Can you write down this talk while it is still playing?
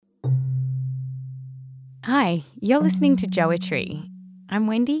Hi, you're listening to Joetry. I'm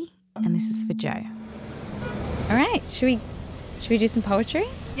Wendy, and this is for Joe. All right, should we do some poetry?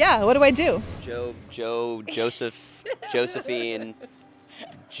 Yeah, what do I do? Joe, Joseph, Josephine,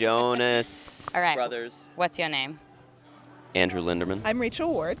 Jonas, All right. brothers. What's your name? Andrew Linderman. I'm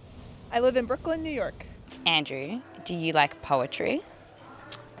Rachel Ward. I live in Brooklyn, New York. Andrew, do you like poetry?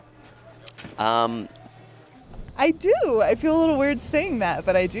 I do. I feel a little weird saying that,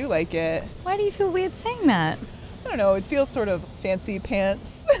 but I do like it. Why do you feel weird saying that? I don't know, it feels sort of fancy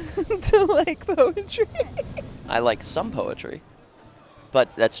pants to like poetry. I like some poetry,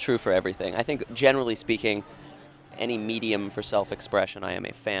 but that's true for everything. I think, generally speaking, any medium for self-expression I am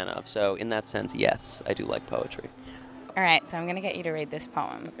a fan of. So in that sense, yes, I do like poetry. All right, so I'm going to get you to read this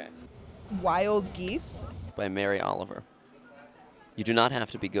poem. Okay. Wild Geese. By Mary Oliver. You do not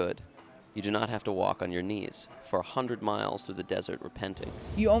have to be good. You do not have to walk on your knees for 100 miles through the desert repenting.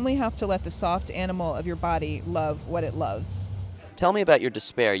 You only have to let the soft animal of your body love what it loves. Tell me about your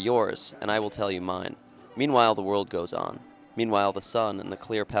despair, yours, and I will tell you mine. Meanwhile, the world goes on. Meanwhile, the sun and the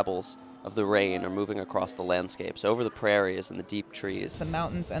clear pebbles of the rain are moving across the landscapes, over the prairies and the deep trees. The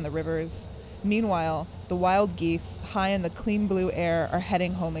mountains and the rivers. Meanwhile, the wild geese, high in the clean blue air, are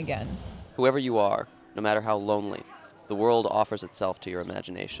heading home again. Whoever you are, no matter how lonely, the world offers itself to your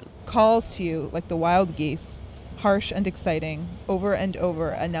imagination. Calls to you like the wild geese, harsh and exciting, over and over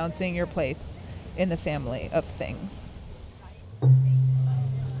announcing your place in the family of things.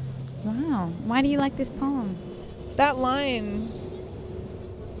 Wow, why do you like this poem? That line,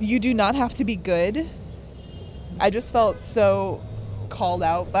 you do not have to be good, I just felt so called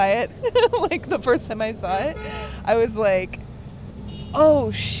out by it. Like the first time I saw it, I was like, oh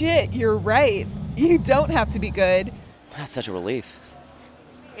shit, you're right. You don't have to be good. That's such a relief.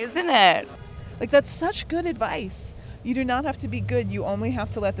 Isn't it? Like, that's such good advice. You do not have to be good. You only have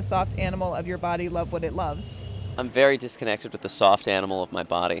to let the soft animal of your body love what it loves. I'm very disconnected with the soft animal of my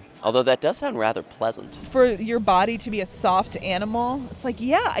body, although that does sound rather pleasant. For your body to be a soft animal, it's like,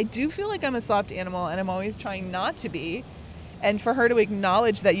 yeah, I do feel like I'm a soft animal, and I'm always trying not to be. And for her to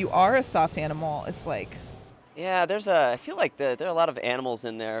acknowledge that you are a soft animal, it's like... Yeah, I feel like there are a lot of animals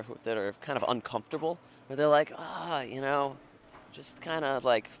in there that are kind of uncomfortable, where they're like, just kind of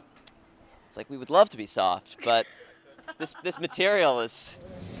like, it's like we would love to be soft, but this material is...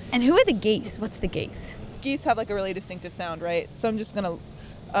 And who are the geese? What's the geese? Geese have like a really distinctive sound, right? So I'm just gonna,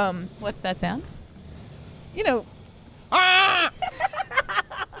 What's that sound? Ah!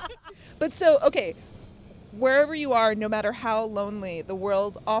 But so, okay, wherever you are, no matter how lonely, the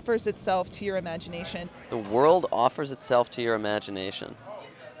world offers itself to your imagination. The world offers itself to your imagination.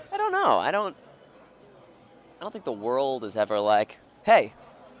 I don't know. I don't think the world is ever like, hey,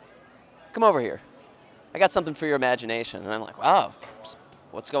 come over here. I got something for your imagination. And I'm like, wow,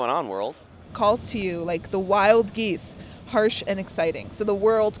 what's going on, world? Calls to you like the wild geese, harsh and exciting. So the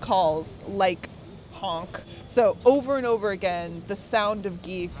world calls like honk. So over and over again, the sound of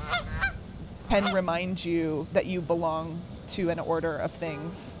geese can remind you that you belong to an order of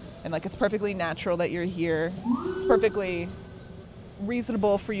things. And like, it's perfectly natural that you're here. It's perfectly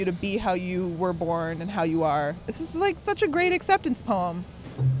reasonable for you to be how you were born and how you are. This is like such a great acceptance poem.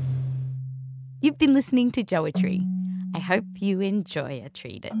 You've been listening to Joetry. I hope you enjoy it.